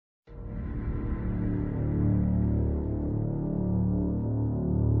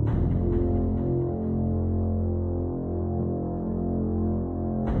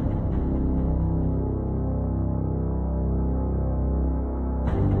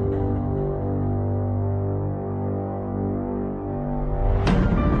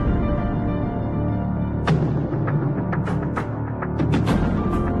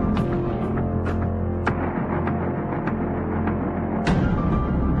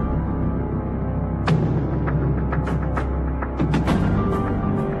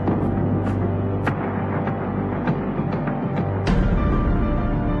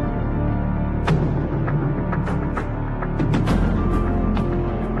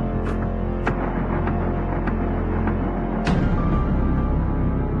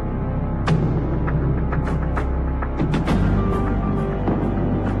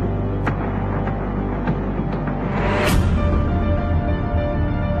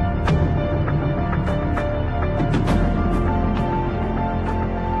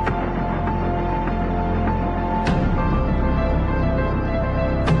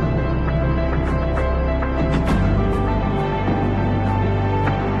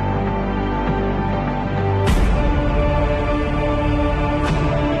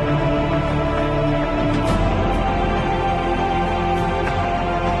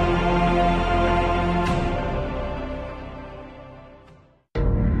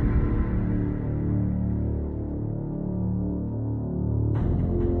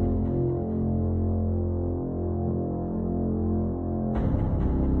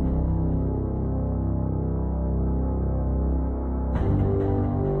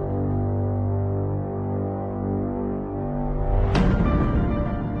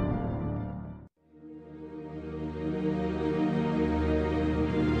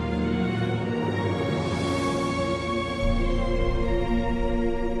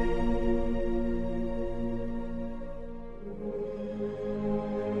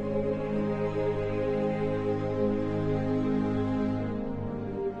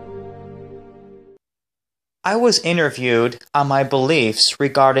I was interviewed on my beliefs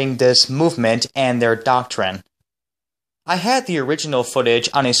regarding this movement and their doctrine. I had the original footage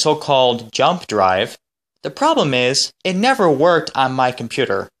on a so-called jump drive. The problem is, it never worked on my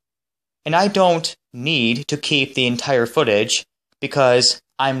computer. And I don't need to keep the entire footage because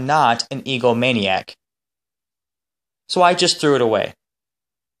I'm not an egomaniac. So I just threw it away.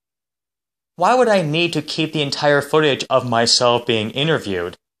 Why would I need to keep the entire footage of myself being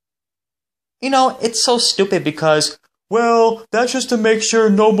interviewed? You know, it's so stupid because, well, that's just to make sure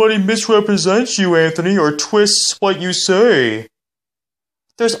nobody misrepresents you, Anthony, or twists what you say.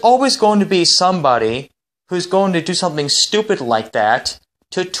 There's always going to be somebody who's going to do something stupid like that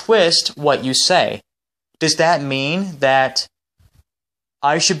to twist what you say. Does that mean that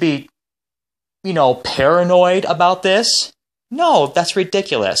I should be, paranoid about this? No, that's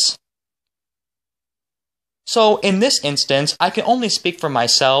ridiculous. So in this instance, I can only speak for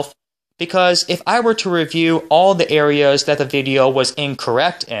myself because if I were to review all the areas that the video was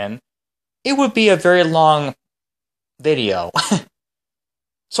incorrect in, it would be a very long video.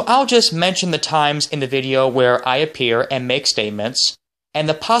 So I'll just mention the times in the video where I appear and make statements, and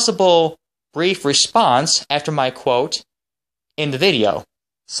the possible brief response after my quote in the video.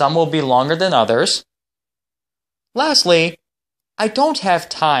 Some will be longer than others. Lastly, I don't have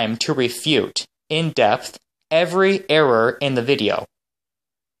time to refute, in depth, every error in the video.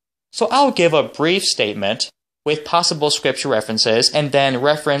 So I'll give a brief statement with possible scripture references and then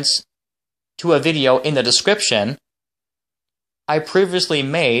reference to a video in the description I previously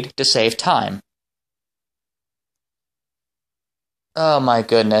made to save time. Oh my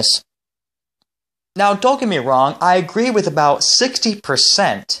goodness. Now don't get me wrong, I agree with about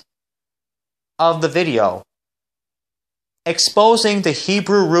 60% of the video exposing the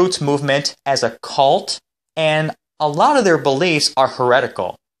Hebrew Roots movement as a cult, and a lot of their beliefs are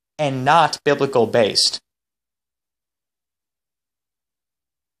heretical and not biblical based.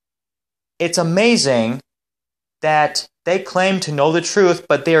 It's amazing that they claim to know the truth,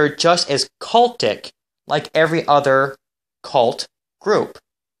 but they are just as cultic like every other cult group.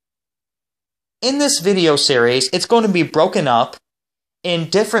 In this video series, it's going to be broken up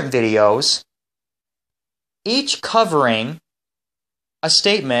in different videos, each covering a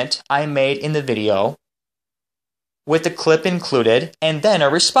statement I made in the video with the clip included, and then a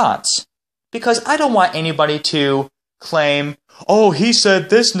response. Because I don't want anybody to claim, oh, he said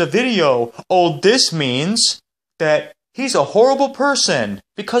this in the video. Oh, this means that he's a horrible person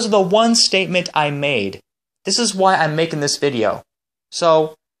because of the one statement I made. This is why I'm making this video.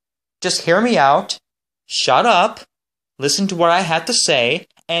 So, just hear me out, shut up, listen to what I had to say,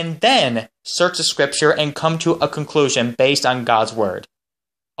 and then search the scripture and come to a conclusion based on God's word.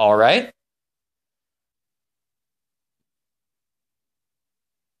 Alright?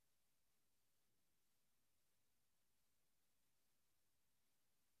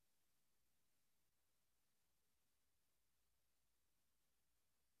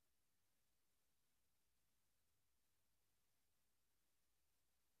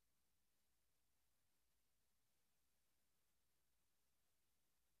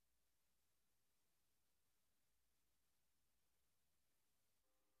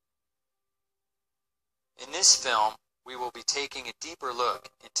 In this film, we will be taking a deeper look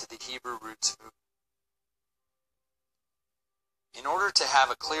into the Hebrew Roots movement. In order to have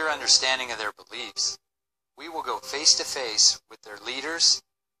a clear understanding of their beliefs, we will go face to face with their leaders,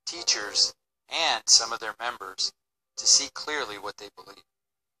 teachers, and some of their members to see clearly what they believe.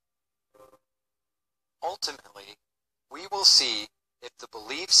 Ultimately, we will see if the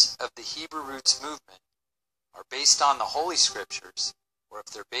beliefs of the Hebrew Roots movement are based on the Holy Scriptures or if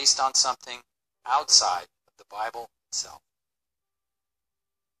they're based on something outside of the Bible itself.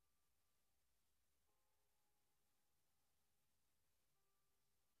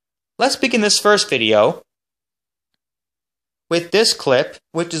 Let's begin this first video with this clip,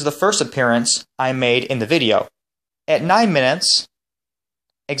 which is the first appearance I made in the video, at 9 minutes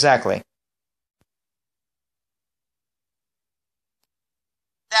exactly.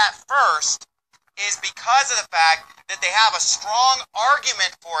 That first is because of the fact that they have a strong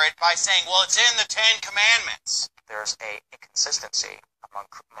argument for it by saying, well, it's in the Ten Commandments. There's a inconsistency among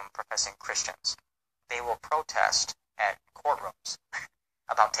professing Christians. They will protest at courtrooms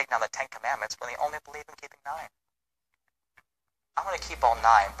about taking down the Ten Commandments when they only believe in keeping 9. I'm going to keep all 9,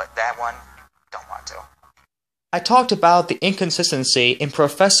 but that one, don't want to. I talked about the inconsistency in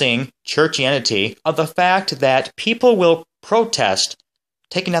professing churchianity of the fact that people will protest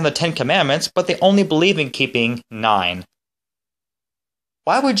taking down the 10 Commandments, but they only believe in keeping 9.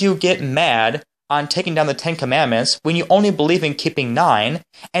 Why would you get mad on taking down the 10 Commandments when you only believe in keeping 9,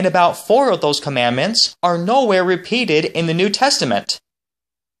 and about 4 of those commandments are nowhere repeated in the New Testament?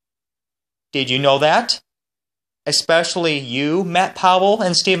 Did you know that? Especially you, Matt Powell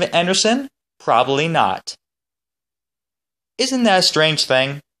and Steven Anderson? Probably not. Isn't that a strange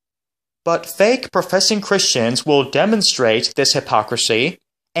thing? But fake professing Christians will demonstrate this hypocrisy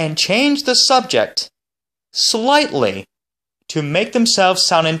and change the subject slightly to make themselves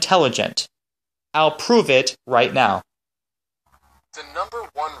sound intelligent. I'll prove it right now. The number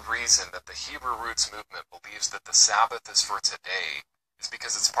one reason that the Hebrew Roots movement believes that the Sabbath is for today is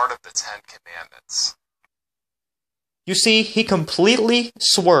because it's part of the 10 Commandments. You see, he completely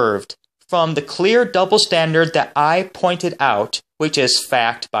swerved from the clear double standard that I pointed out, which is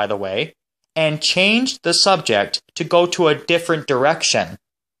fact, by the way, and changed the subject to go to a different direction.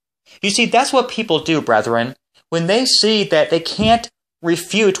 You see, that's what people do, brethren. When they see that they can't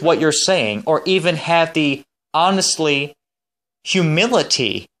refute what you're saying, or even have the honestly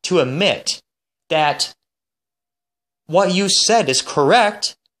humility to admit that what you said is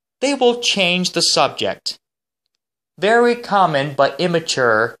correct, they will change the subject. Very common but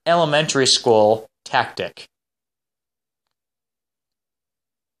immature elementary school tactic.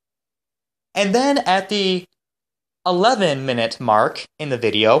 And then at the 11-minute mark in the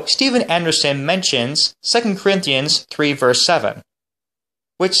video, Steven Anderson mentions 2 Corinthians 3 verse 7,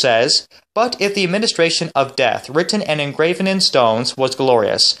 which says, "But if the administration of death, written and engraven in stones, was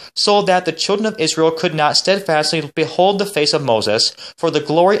glorious, so that the children of Israel could not steadfastly behold the face of Moses, for the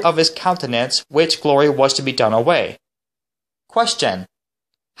glory of his countenance, which glory was to be done away." Question: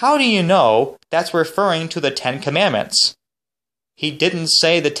 how do you know that's referring to the 10 Commandments? He didn't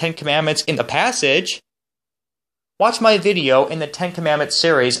say the 10 Commandments in the passage. Watch my video in the 10 Commandments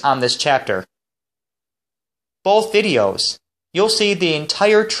series on this chapter. Both videos, you'll see the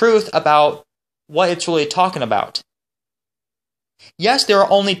entire truth about what it's really talking about. Yes, there are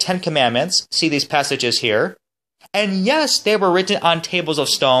only 10 commandments, see these passages here. And yes, they were written on tables of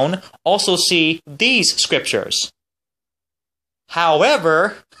stone, also see these scriptures.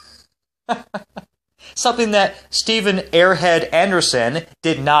 However, something that Steven Airhead Anderson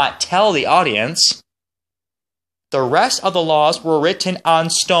did not tell the audience, the rest of the laws were written on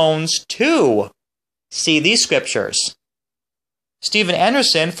stones too. See these scriptures. Steven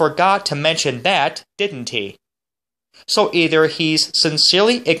Anderson forgot to mention that, didn't he? So either he's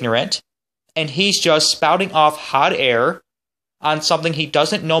sincerely ignorant, and he's just spouting off hot air on something he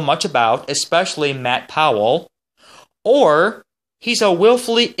doesn't know much about, especially Matt Powell, or he's a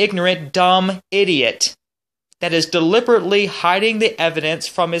willfully ignorant, dumb idiot that is deliberately hiding the evidence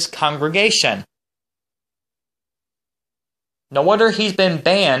from his congregation. No wonder he's been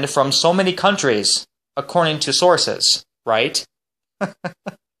banned from so many countries, according to sources, right?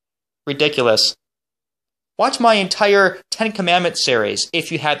 Ridiculous. Watch my entire 10 Commandments series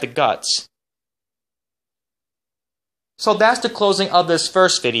if you had the guts. So that's the closing of this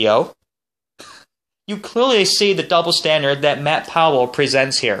first video. You clearly see the double standard that Matt Powell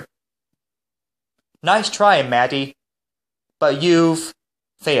presents here. Nice try, Matty, but you've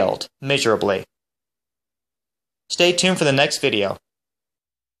failed miserably. Stay tuned for the next video.